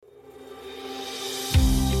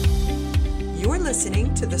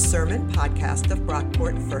listening to the Sermon Podcast of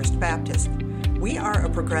Brockport First Baptist. We are a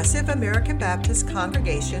progressive American Baptist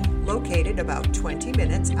congregation located about 20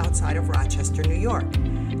 minutes outside of Rochester, New York.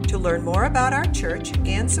 To learn more about our church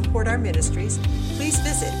and support our ministries, please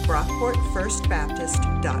visit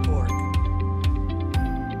brockportfirstbaptist.org.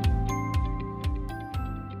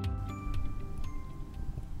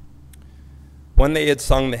 When they had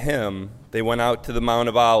sung the hymn, they went out to the Mount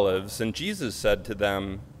of Olives, and Jesus said to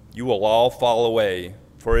them, "You will all fall away,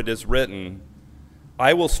 for it is written,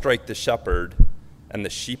 'I will strike the shepherd, and the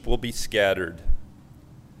sheep will be scattered.'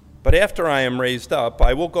 But after I am raised up,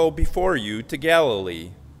 I will go before you to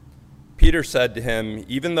Galilee." Peter said to him,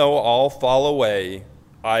 "Even though all fall away,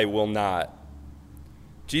 I will not."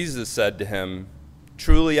 Jesus said to him,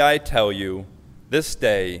 "Truly I tell you, this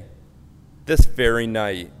day, this very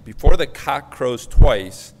night, before the cock crows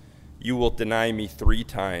twice, you will deny me 3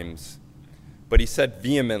 times. But he said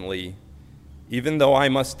vehemently, "Even though I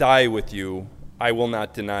must die with you, I will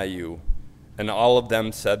not deny you." And all of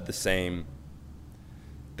them said the same.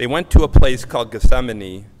 They went to a place called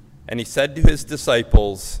Gethsemane, and he said to his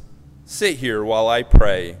disciples, "Sit here while I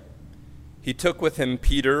pray." He took with him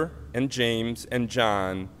Peter and James and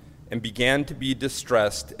John and began to be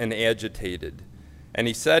distressed and agitated. And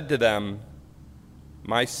he said to them,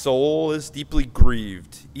 "My soul is deeply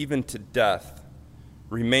grieved, even to death.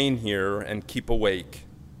 Remain here and keep awake."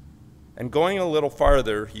 And going a little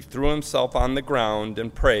farther, he threw himself on the ground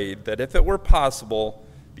and prayed that if it were possible,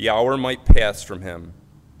 the hour might pass from him.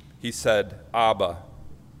 He said, "Abba,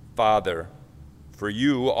 Father, for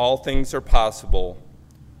you all things are possible.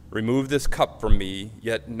 Remove this cup from me,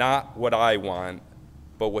 yet not what I want,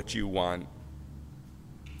 but what you want."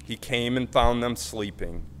 He came and found them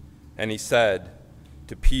sleeping, and he said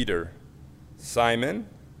to Peter, "Simon,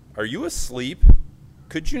 are you asleep?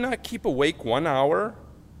 Could you not keep awake 1 hour?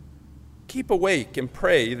 Keep awake and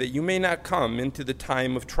pray that you may not come into the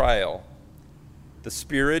time of trial. The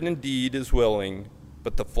spirit indeed is willing,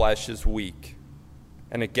 but the flesh is weak."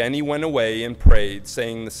 And again he went away and prayed,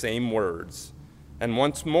 saying the same words. And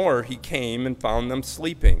once more he came and found them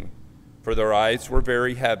sleeping, for their eyes were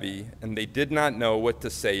very heavy, and they did not know what to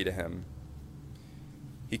say to him.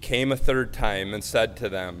 He came a 3rd time and said to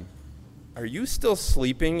them, "Are you still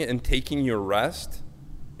sleeping and taking your rest?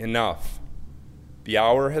 Enough. The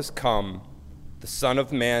hour has come. The Son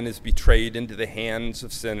of Man is betrayed into the hands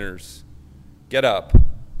of sinners. Get up,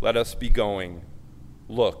 let us be going.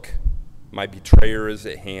 Look, my betrayer is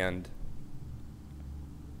at hand."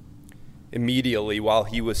 Immediately, while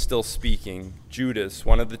he was still speaking, Judas,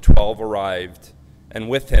 one of the 12, arrived, and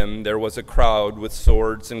with him there was a crowd with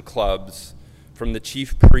swords and clubs, from the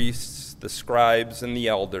chief priests, the scribes, and the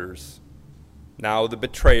elders. Now the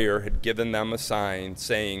betrayer had given them a sign,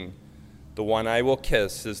 saying, "The one I will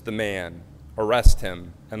kiss is the man. Arrest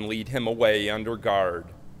him and lead him away under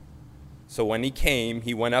guard." So when he came,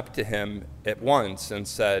 he went up to him at once and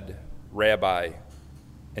said, "Rabbi,"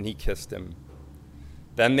 and he kissed him.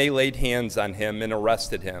 Then they laid hands on him and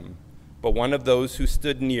arrested him. But one of those who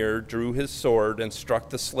stood near drew his sword and struck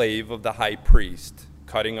the slave of the high priest,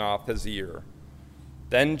 cutting off his ear.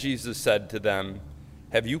 Then Jesus said to them,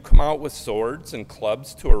 "Have you come out with swords and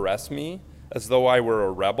clubs to arrest me, as though I were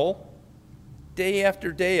a rebel? Day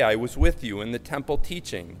after day I was with you in the temple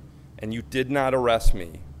teaching, and you did not arrest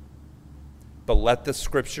me. But let the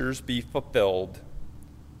scriptures be fulfilled."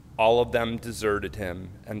 All of them deserted him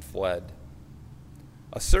and fled.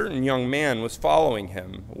 A certain young man was following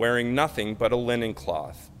him, wearing nothing but a linen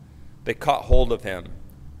cloth. They caught hold of him,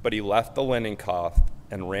 but he left the linen cloth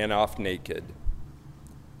and ran off naked.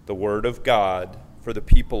 The word of God for the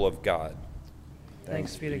people of God.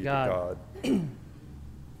 Thanks be to God.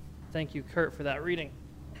 Thank you, Kurt, for that reading.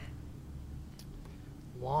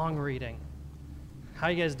 Long reading. How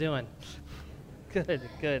you guys doing?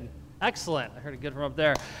 Good. Excellent. I heard it good from up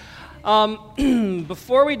there.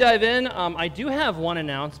 Before we dive in, I do have one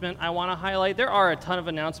announcement I want to highlight. There are a ton of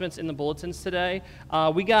announcements in the bulletins today.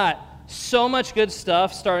 We got so much good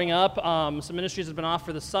stuff starting up. Some ministries have been off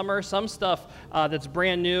for the summer. Some stuff that's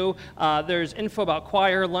brand new. There's info about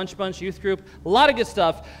choir, lunch bunch, youth group. A lot of good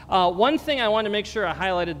stuff. One thing I want to make sure I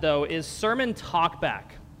highlighted, though, is Sermon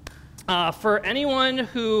Talkback. For anyone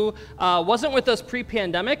who wasn't with us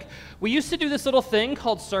pre-pandemic, we used to do this little thing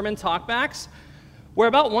called Sermon Talkbacks, where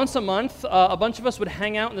about once a month, a bunch of us would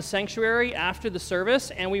hang out in the sanctuary after the service,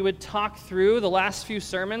 and we would talk through the last few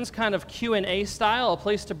sermons, kind of Q&A style, a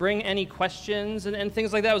place to bring any questions and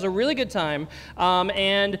things like that. It was a really good time,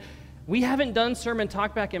 and We haven't done Sermon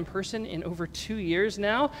Talkback in person in over 2 years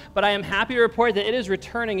now, but I am happy to report that it is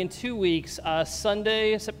returning in 2 weeks,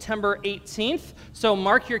 Sunday, September 18th. So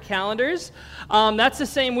mark your calendars. That's the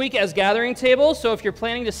same week as Gathering Table, so if you're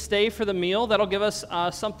planning to stay for the meal, that'll give us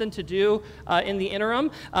something to do in the interim.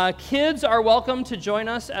 Kids are welcome to join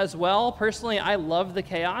us as well. Personally, I love the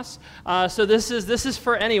chaos, so this is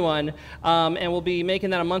for anyone, and we'll be making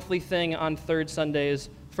that a monthly thing on third Sundays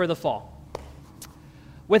for the fall.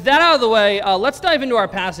 With that out of the way, let's dive into our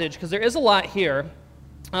passage, because there is a lot here.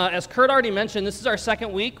 As Kurt already mentioned, this is our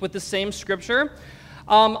second week with the same scripture.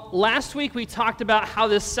 Last week we talked about how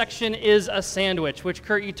this section is a sandwich, which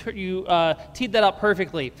Kurt, you teed that up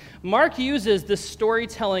perfectly. Mark uses this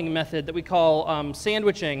storytelling method that we call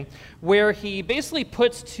sandwiching, where he basically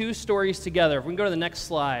puts two stories together. If we can go to the next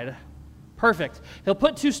slide. Perfect. He'll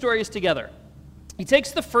put two stories together. He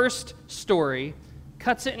takes the first story,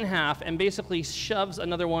 cuts it in half, and basically shoves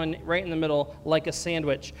another one right in the middle like a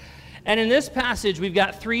sandwich. And in this passage, we've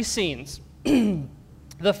got three scenes.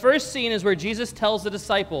 The first scene is where Jesus tells the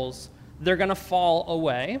disciples they're going to fall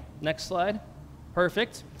away. Next slide.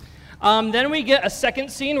 Perfect. Then we get a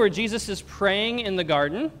second scene where Jesus is praying in the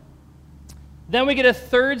garden. Then we get a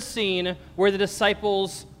third scene where the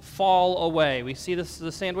disciples fall away. We see this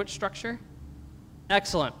the sandwich structure?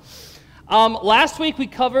 Excellent. Last week we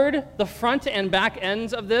covered the front and back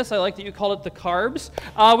ends of this. I like that you called it the carbs.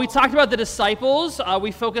 We talked about the disciples.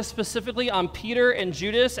 We focused specifically on Peter and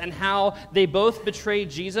Judas and how they both betrayed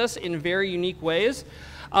Jesus in very unique ways.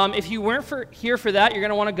 If you weren't here for that, you're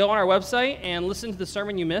going to want to go on our website and listen to the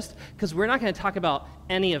sermon you missed, because we're not going to talk about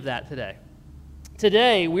any of that today.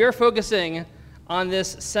 Today, we are focusing on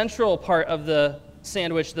this central part of the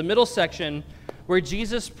sandwich, the middle section, where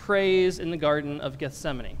Jesus prays in the Garden of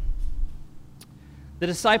Gethsemane. The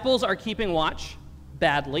disciples are keeping watch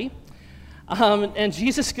badly, and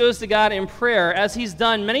Jesus goes to God in prayer, as he's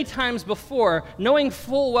done many times before, knowing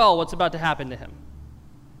full well what's about to happen to him.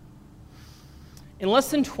 In less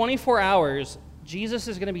than 24 hours, Jesus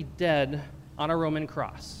is going to be dead on a Roman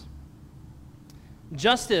cross.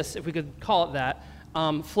 Justice, if we could call it that,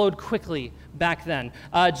 flowed quickly back then.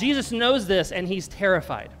 Jesus knows this, and he's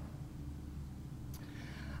terrified.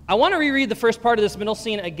 I want to reread the first part of this middle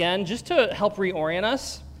scene again, just to help reorient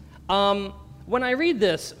us. When I read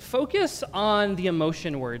this, focus on the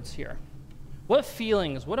emotion words here. What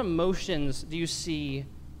feelings, what emotions do you see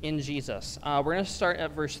in Jesus? We're going to start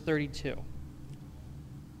at verse 32.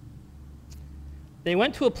 They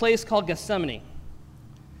went to a place called Gethsemane,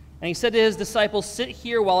 and he said to his disciples, "Sit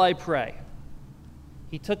here while I pray."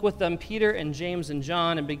 He took with them Peter and James and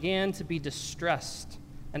John and began to be distressed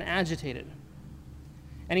and agitated.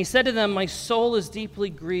 And he said to them, "My soul is deeply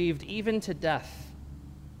grieved, even to death.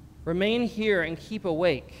 Remain here and keep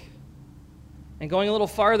awake." And going a little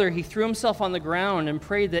farther, he threw himself on the ground and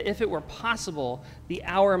prayed that if it were possible, the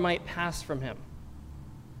hour might pass from him.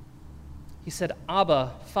 He said,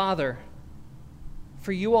 "Abba, Father,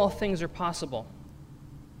 for you all things are possible.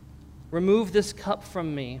 Remove this cup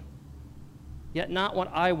from me, yet not what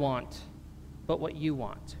I want, but what you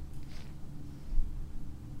want."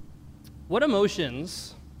 What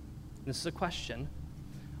emotions, this is a question,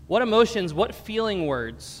 what emotions, what feeling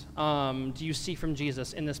words do you see from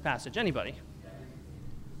Jesus in this passage? Anybody?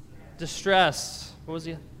 Distress. What was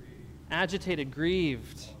he? Agitated,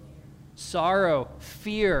 grieved, sorrow,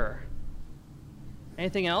 fear.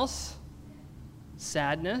 Anything else?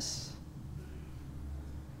 Sadness.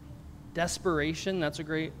 Desperation, that's a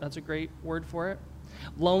great word for it.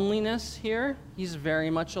 Loneliness here, he's very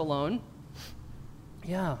much alone.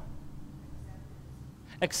 Yeah.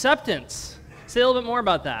 Acceptance. Say a little bit more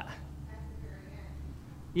about that.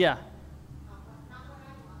 Yeah.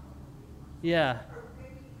 Yeah.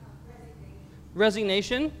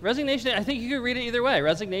 Resignation. Resignation, I think you could read it either way.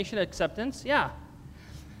 Resignation, acceptance. Yeah.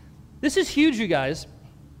 This is huge, you guys.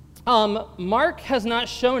 Mark has not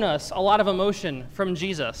shown us a lot of emotion from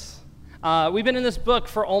Jesus. We've been in this book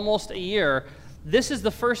for almost a year. This is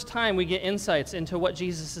the first time we get insights into what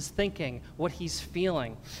Jesus is thinking, what he's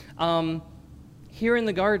feeling. Here in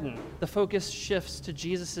the garden, the focus shifts to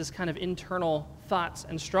Jesus' kind of internal thoughts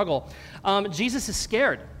and struggle. Jesus is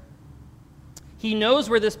scared. He knows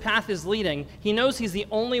where this path is leading. He knows he's the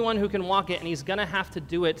only one who can walk it, and he's going to have to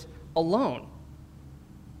do it alone.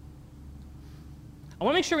 I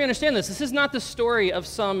want to make sure we understand this. This is not the story of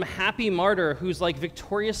some happy martyr who's like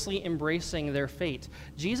victoriously embracing their fate.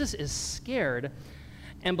 Jesus is scared,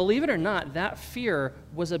 and believe it or not, that fear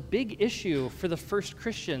was a big issue for the first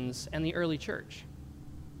Christians and the early church.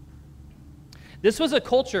 This was a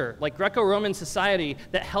culture, like Greco-Roman society,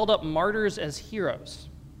 that held up martyrs as heroes.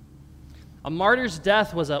 A martyr's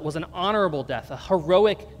death was an honorable death, a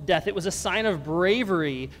heroic death. It was a sign of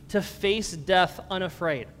bravery to face death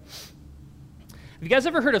unafraid. Have you guys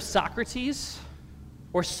ever heard of Socrates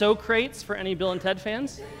or Socrates for any Bill and Ted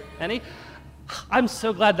fans? Any? I'm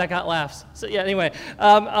so glad that got laughs. So yeah, anyway.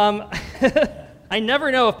 I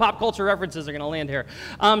never know if pop culture references are going to land here.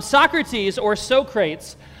 Socrates or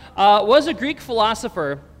Socrates was a Greek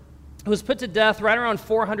philosopher who was put to death right around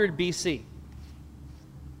 400 BC.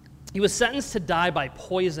 He was sentenced to die by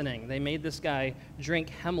poisoning. They made this guy drink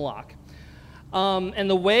hemlock. And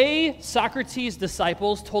the way Socrates'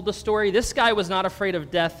 disciples told the story, this guy was not afraid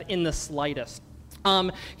of death in the slightest.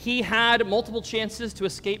 He had multiple chances to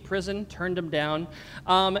escape prison, turned them down.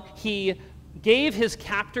 He gave his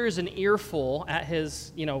captors an earful at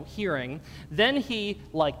his, hearing. Then he,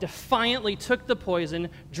 defiantly took the poison,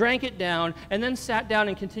 drank it down, and then sat down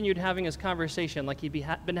and continued having his conversation like he'd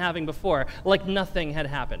been having before, like nothing had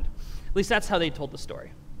happened. At least that's how they told the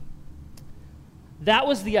story. That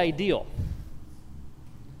was the ideal.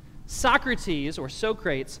 Socrates, or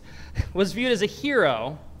Socrates, was viewed as a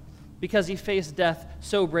hero because he faced death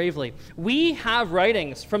so bravely. We have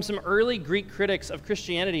writings from some early Greek critics of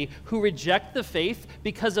Christianity who reject the faith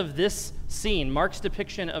because of this scene, Mark's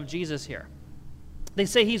depiction of Jesus here. They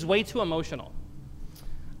say he's way too emotional.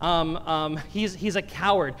 He's a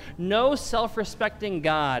coward. No self-respecting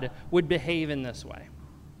God would behave in this way.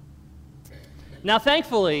 Now,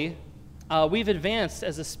 thankfully, we've advanced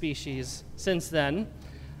as a species since then,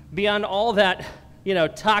 beyond all that,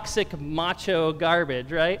 toxic macho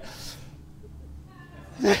garbage, right?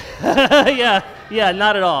 yeah,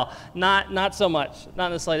 not at all. Not so much. Not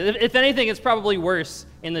in the slightest. If anything, it's probably worse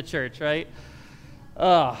in the church, right?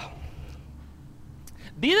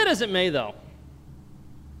 Be that as it may, though,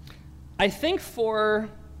 I think for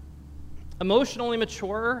emotionally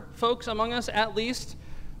mature folks among us, at least,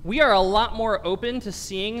 we are a lot more open to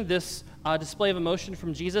seeing this display of emotion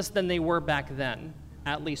from Jesus than they were back then,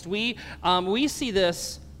 at least. We see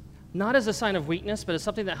this not as a sign of weakness, but as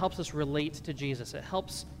something that helps us relate to Jesus. It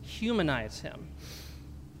helps humanize him.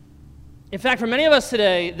 In fact, for many of us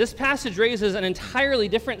today, this passage raises an entirely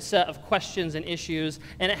different set of questions and issues,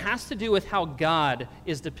 and it has to do with how God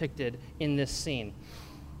is depicted in this scene.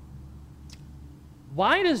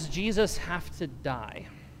 Why does Jesus have to die?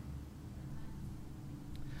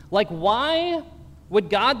 Why would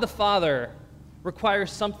God the Father require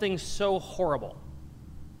something so horrible?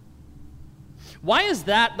 Why is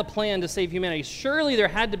that the plan to save humanity? Surely there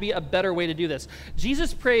had to be a better way to do this.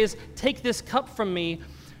 Jesus prays, "Take this cup from me."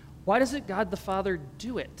 Why doesn't God the Father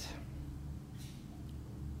do it?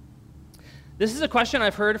 This is a question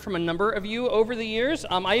I've heard from a number of you over the years.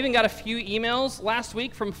 I even got a few emails last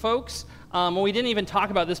week from folks when we didn't even talk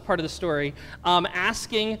about this part of the story,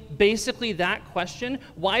 asking basically that question: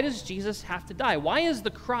 why does Jesus have to die? Why is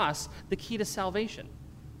the cross the key to salvation?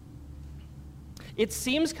 It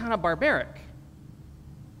seems kind of barbaric.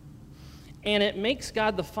 And it makes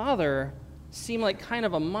God the Father seem like kind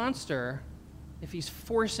of a monster if he's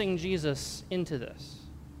forcing Jesus into this.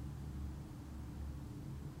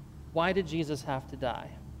 Why did Jesus have to die?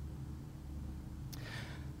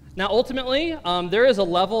 Now, ultimately, there is a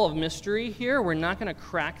level of mystery here. We're not going to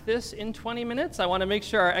crack this in 20 minutes. I want to make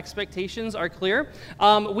sure our expectations are clear.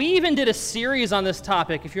 We even did a series on this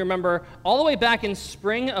topic, if you remember, all the way back in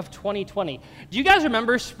spring of 2020. Do you guys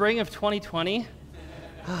remember spring of 2020?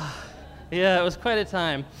 Yeah, it was quite a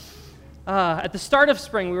time. At the start of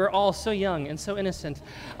spring, we were all so young and so innocent.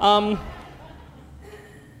 That's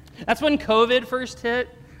when COVID first hit.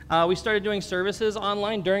 We started doing services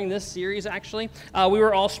online during this series, actually. We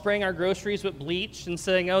were all spraying our groceries with bleach and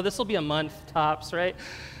saying, "Oh, this will be a month tops," right?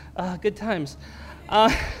 Good times.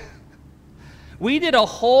 We did a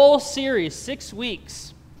whole series, 6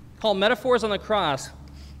 weeks, called Metaphors on the Cross,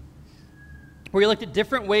 where we looked at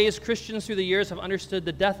different ways Christians through the years have understood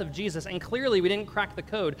the death of Jesus. And clearly, we didn't crack the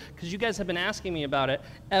code, because you guys have been asking me about it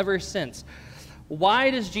ever since.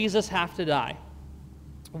 Why does Jesus have to die?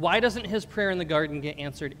 Why doesn't his prayer in the garden get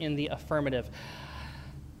answered in the affirmative?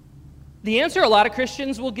 The answer a lot of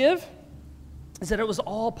Christians will give is that it was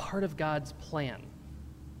all part of God's plan,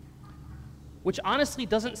 which honestly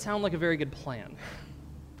doesn't sound like a very good plan.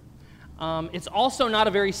 It's also not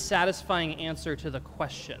a very satisfying answer to the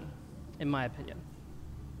question, in my opinion.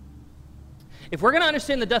 If we're going to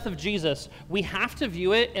understand the death of Jesus, we have to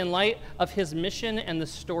view it in light of his mission and the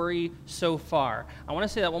story so far. I want to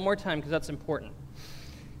say that one more time because that's important.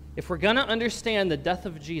 If we're going to understand the death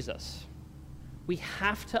of Jesus, we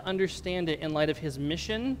have to understand it in light of his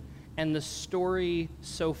mission and the story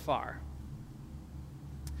so far.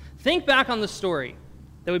 Think back on the story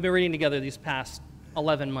that we've been reading together these past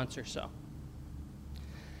 11 months or so.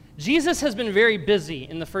 Jesus has been very busy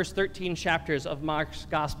in the first 13 chapters of Mark's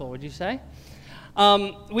gospel, would you say?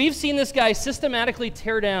 We've seen this guy systematically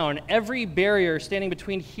tear down every barrier standing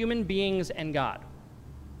between human beings and God.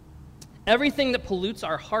 Everything that pollutes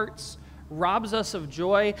our hearts, robs us of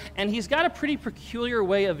joy, and he's got a pretty peculiar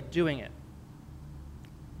way of doing it.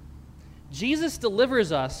 Jesus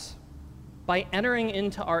delivers us by entering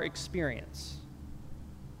into our experience.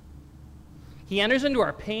 He enters into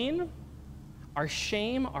our pain, our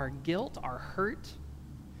shame, our guilt, our hurt,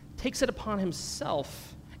 takes it upon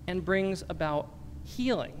himself, and brings about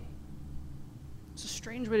healing. It's a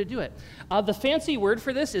strange way to do it. The fancy word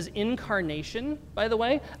for this is incarnation, by the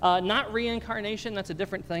way. Not reincarnation, that's a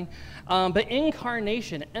different thing. But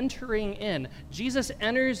incarnation, entering in. Jesus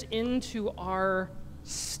enters into our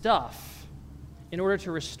stuff in order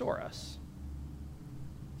to restore us.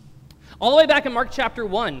 All the way back in Mark chapter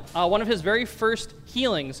 1, one of his very first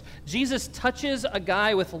healings, Jesus touches a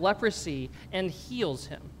guy with leprosy and heals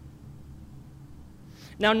him.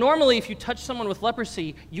 Now, normally, if you touch someone with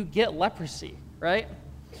leprosy, you get leprosy, right?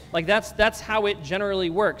 Like, that's how it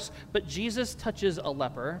generally works. But Jesus touches a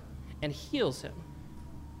leper and heals him.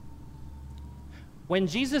 When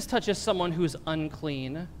Jesus touches someone who's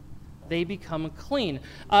unclean, they become clean.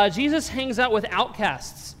 Jesus hangs out with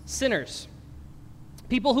outcasts, sinners,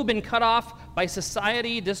 people who've been cut off by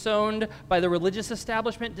society, disowned by the religious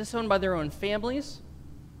establishment, disowned by their own families.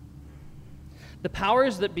 The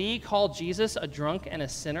powers that be call Jesus a drunk and a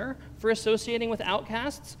sinner for associating with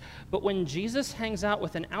outcasts, but when Jesus hangs out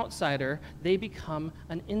with an outsider, they become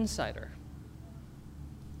an insider.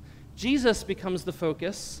 Jesus becomes the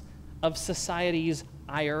focus of society's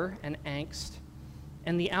ire and angst,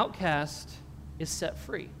 and the outcast is set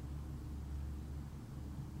free.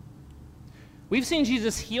 We've seen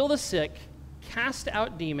Jesus heal the sick, cast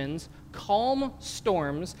out demons, calm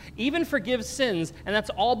storms, even forgive sins, and that's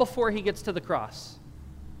all before he gets to the cross.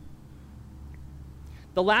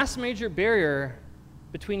 The last major barrier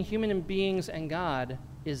between human beings and God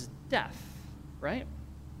is death, right?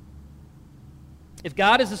 If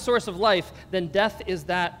God is the source of life, then death is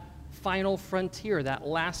that final frontier, that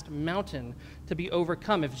last mountain to be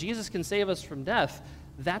overcome. If Jesus can save us from death,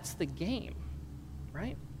 that's the game,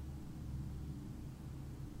 right?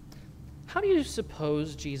 How do you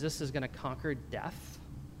suppose Jesus is going to conquer death?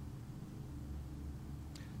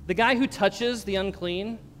 The guy who touches the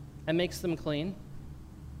unclean and makes them clean?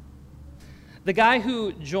 The guy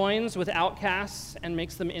who joins with outcasts and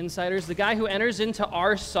makes them insiders? The guy who enters into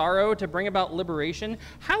our sorrow to bring about liberation?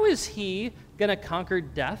 How is he going to conquer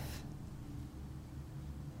death?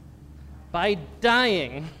 By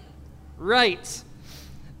dying. Right.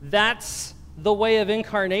 That's the way of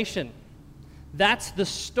incarnation. That's the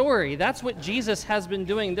story. That's what Jesus has been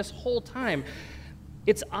doing this whole time.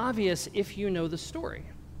 It's obvious if you know the story.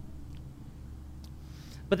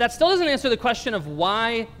 But that still doesn't answer the question of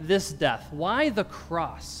why this death? Why the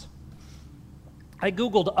cross? I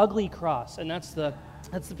Googled ugly cross, and that's the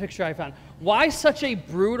picture I found. Why such a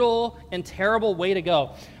brutal and terrible way to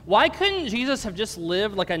go? Why couldn't Jesus have just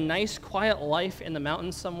lived like a nice, quiet life in the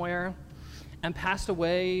mountains somewhere and passed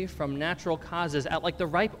away from natural causes at like the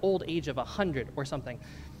ripe old age of 100 or something?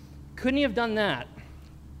 Couldn't he have done that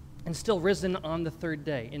and still risen on the third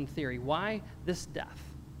day, in theory? Why this death?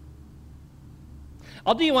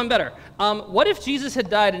 I'll do you one better. What if Jesus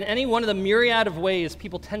had died in any one of the myriad of ways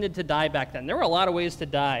people tended to die back then? There were a lot of ways to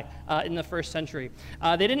die in the first century.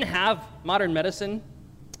 They didn't have modern medicine.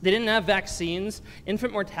 They didn't have vaccines.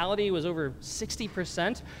 Infant mortality was over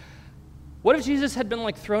 60%. What if Jesus had been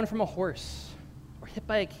like thrown from a horse or hit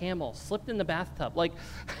by a camel, slipped in the bathtub? Like,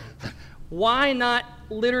 why not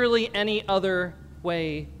literally any other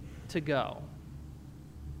way to go?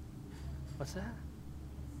 What's that?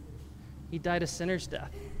 He died a sinner's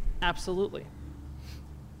death. Absolutely.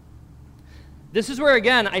 This is where,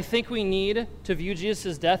 again, I think we need to view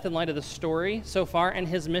Jesus' death in light of the story so far and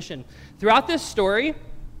his mission. Throughout this story,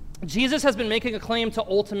 Jesus has been making a claim to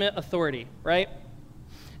ultimate authority, right?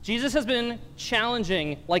 Jesus has been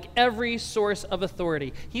challenging like every source of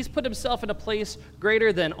authority. He's put himself in a place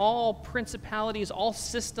greater than all principalities, all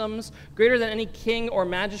systems, greater than any king or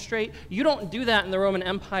magistrate. You don't do that in the Roman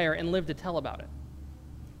Empire and live to tell about it.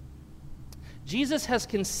 Jesus has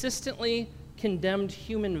consistently condemned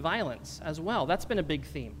human violence as well. That's been a big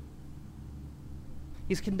theme.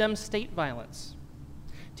 He's condemned state violence,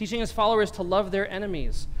 teaching his followers to love their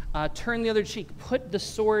enemies, turn the other cheek, put the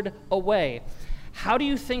sword away. How do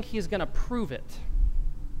you think he's going to prove it?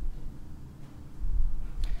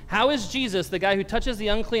 How is Jesus, the guy who touches the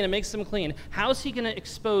unclean and makes them clean, how is he going to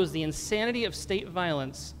expose the insanity of state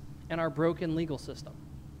violence and our broken legal system?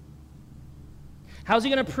 How's he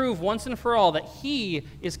going to prove once and for all that he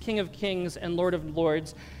is King of Kings and Lord of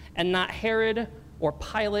Lords and not Herod or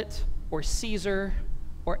Pilate or Caesar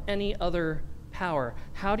or any other power?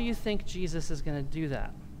 How do you think Jesus is going to do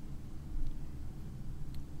that?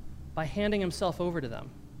 By handing himself over to them.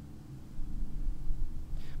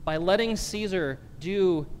 By letting Caesar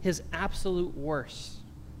do his absolute worst.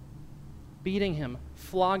 Beating him,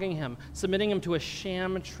 flogging him, submitting him to a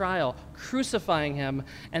sham trial, crucifying him,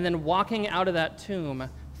 and then walking out of that tomb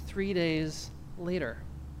 3 days later.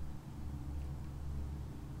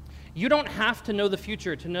 You don't have to know the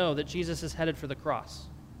future to know that Jesus is headed for the cross.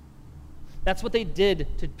 That's what they did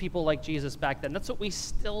to people like Jesus back then. That's what we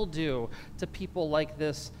still do to people like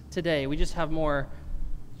this today. We just have more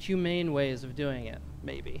humane ways of doing it,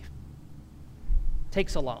 maybe.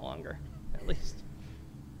 Takes a lot longer, at least.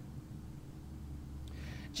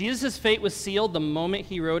 Jesus' fate was sealed the moment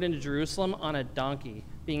he rode into Jerusalem on a donkey,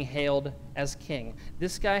 being hailed as king.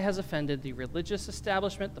 This guy has offended the religious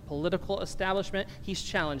establishment, the political establishment. He's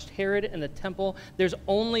challenged Herod and the temple. There's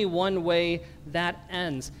only one way that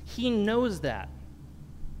ends. He knows that.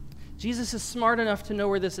 Jesus is smart enough to know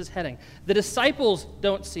where this is heading. The disciples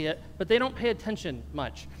don't see it, but they don't pay attention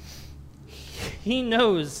much. He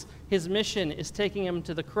knows his mission is taking him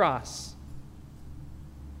to the cross.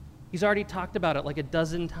 He's already talked about it like a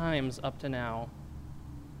dozen times up to now.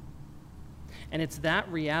 And it's that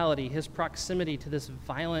reality, his proximity to this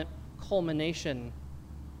violent culmination,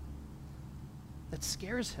 that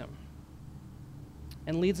scares him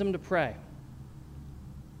and leads him to pray.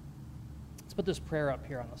 Let's put this prayer up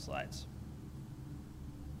here on the slides.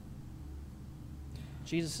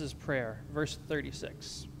 Jesus' prayer, verse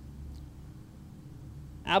 36.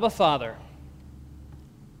 Abba, Father,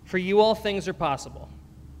 for you all things are possible.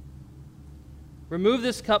 Remove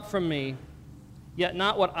this cup from me, yet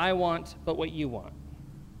not what I want, but what you want.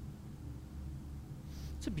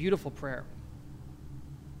 It's a beautiful prayer.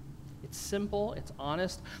 It's simple, it's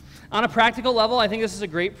honest. On a practical level, I think this is a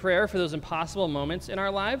great prayer for those impossible moments in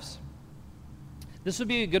our lives. This would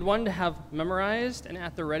be a good one to have memorized and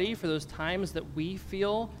at the ready for those times that we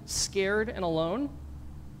feel scared and alone.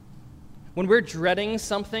 When we're dreading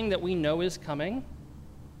something that we know is coming.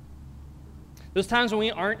 Those times when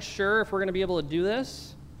we aren't sure if we're going to be able to do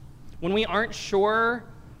this, when we aren't sure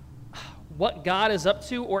what God is up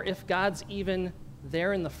to or if God's even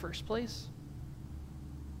there in the first place.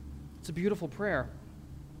 It's a beautiful prayer.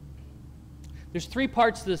 There's 3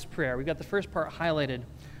 parts to this prayer. We've got the first part highlighted.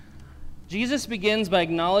 Jesus begins by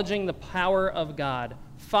acknowledging the power of God.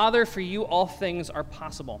 Father, for you all things are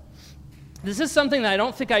possible. This is something that I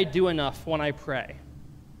don't think I do enough when I pray.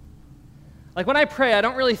 Like when I pray, I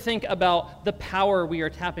don't really think about the power we are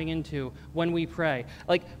tapping into when we pray.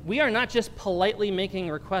 Like we are not just politely making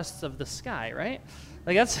requests of the sky, right?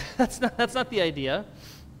 Like that's not the idea.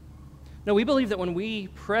 No, we believe that when we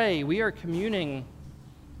pray, we are communing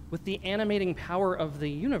with the animating power of the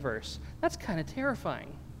universe. That's kind of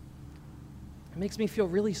terrifying. It makes me feel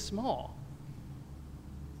really small.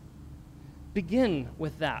 Begin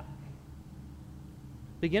with that.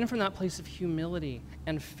 Begin from that place of humility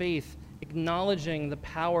and faith, acknowledging the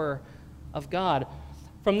power of God.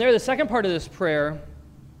 From there, the second part of this prayer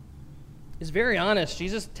is very honest.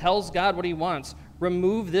 Jesus tells God what he wants.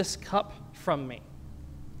 Remove this cup from me.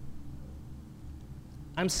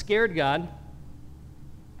 I'm scared, God.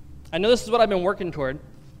 I know this is what I've been working toward.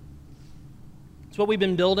 It's what we've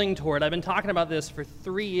been building toward. I've been talking about this for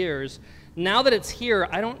 3 years. Now that it's here,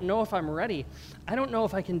 I don't know if I'm ready. I don't know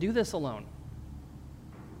if I can do this alone.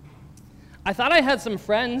 I thought I had some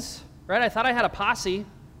friends, right? I thought I had a posse.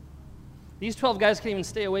 These 12 guys can't even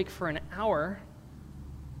stay awake for an hour.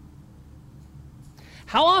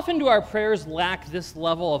 How often do our prayers lack this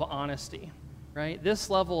level of honesty, right? This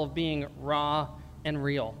level of being raw and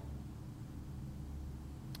real.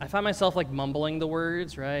 I find myself like mumbling the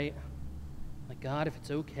words, right? Like, God, if it's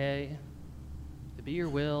okay, if it be your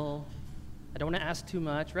will, I don't want to ask too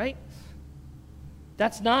much, right?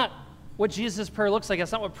 That's not what Jesus' prayer looks like.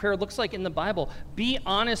 That's not what prayer looks like in the Bible. Be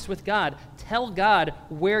honest with God. Tell God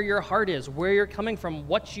where your heart is, where you're coming from,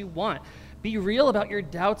 what you want. Be real about your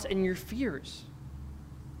doubts and your fears.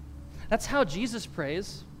 That's how Jesus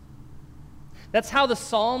prays. That's how the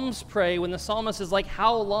Psalms pray when the psalmist is like,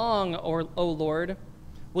 how long, O Lord,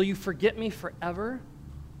 will you forget me forever?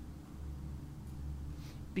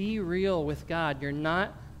 Be real with God. You're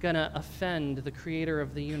not going to offend the creator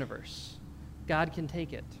of the universe. God can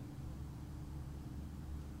take it.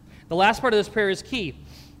 The last part of this prayer is key.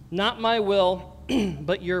 Not my will,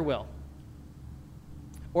 but your will.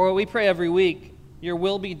 Or what we pray every week, your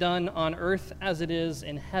will be done on earth as it is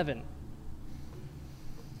in heaven.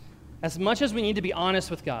 As much as we need to be honest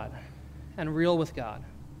with God and real with God,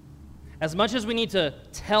 as much as we need to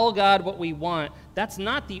tell God what we want, that's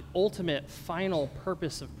not the ultimate final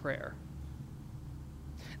purpose of prayer.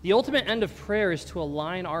 The ultimate end of prayer is to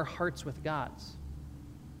align our hearts with God's,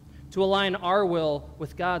 to align our will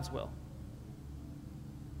with God's will.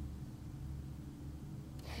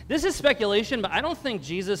 This is speculation, but I don't think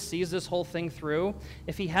Jesus sees this whole thing through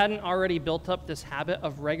if he hadn't already built up this habit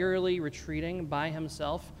of regularly retreating by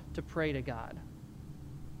himself to pray to God.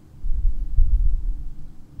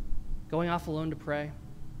 Going off alone to pray,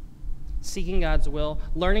 seeking God's will,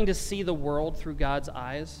 learning to see the world through God's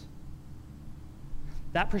eyes.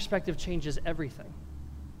 That perspective changes everything.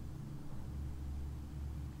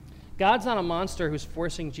 God's not a monster who's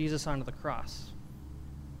forcing Jesus onto the cross.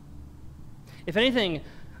 If anything,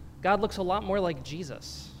 God looks a lot more like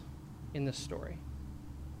Jesus in this story.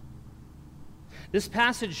 This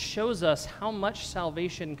passage shows us how much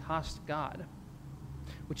salvation cost God,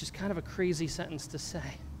 which is kind of a crazy sentence to say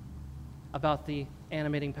about the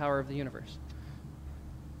animating power of the universe.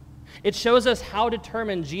 It shows us how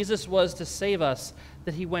determined Jesus was to save us,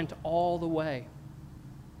 that he went all the way.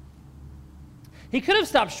 He could have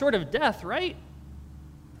stopped short of death, right?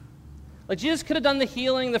 Like Jesus could have done the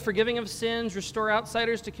healing, the forgiving of sins, restore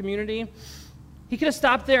outsiders to community. He could have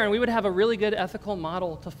stopped there and we would have a really good ethical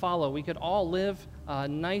model to follow. We could all live a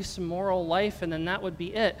nice moral life and then that would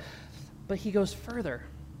be it. But he goes further.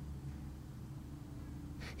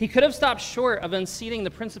 He could have stopped short of unseating the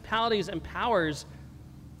principalities and powers,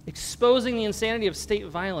 exposing the insanity of state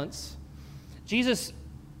violence. Jesus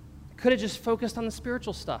could have just focused on the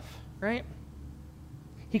spiritual stuff, right?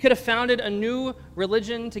 He could have founded a new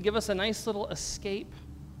religion to give us a nice little escape,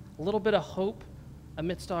 a little bit of hope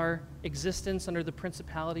amidst our existence under the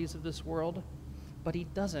principalities of this world, but he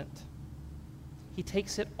doesn't. He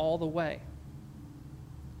takes it all the way,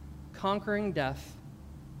 conquering death,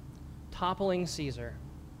 toppling Caesar,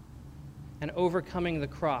 and overcoming the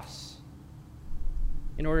cross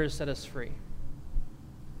in order to set us free.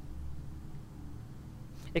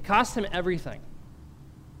 It cost him everything,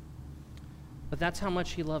 but that's how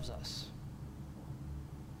much he loves us.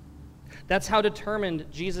 That's how determined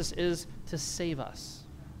Jesus is to save us,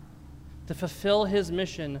 to fulfill his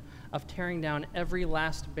mission of tearing down every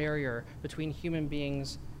last barrier between human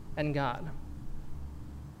beings and God.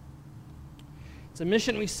 It's a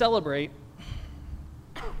mission we celebrate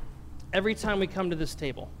every time we come to this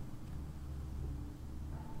table.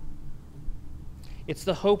 It's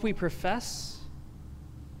the hope we profess.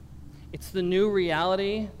 It's the new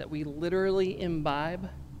reality that we literally imbibe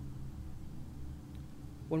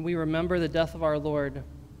when we remember the death of our Lord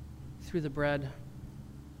through the bread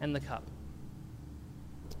and the cup.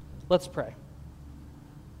 Let's pray.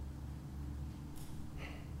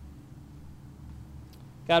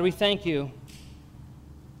 God, we thank you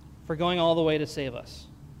for going all the way to save us.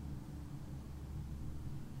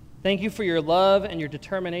 Thank you for your love and your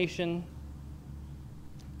determination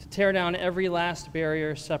to tear down every last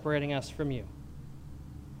barrier separating us from you.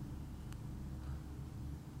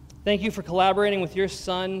 Thank you for collaborating with your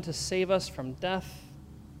Son to save us from death,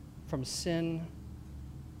 from sin,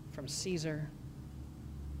 from Caesar,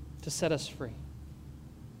 to set us free.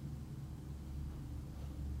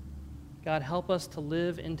 God, help us to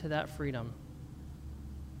live into that freedom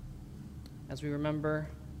as we remember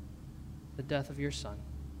the death of your Son.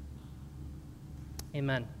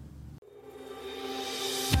 Amen.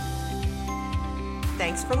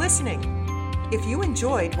 Thanks for listening. If you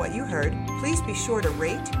enjoyed what you heard, please be sure to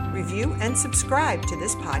rate, review, and subscribe to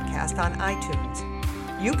this podcast on iTunes.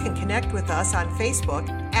 You can connect with us on Facebook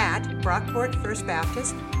at Brockport First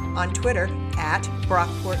Baptist, on Twitter at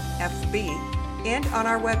BrockportFB, and on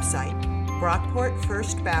our website,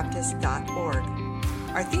 brockportfirstbaptist.org.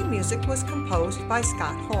 Our theme music was composed by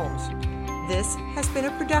Scott Holmes. This has been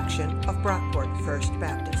a production of Brockport First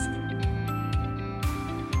Baptist.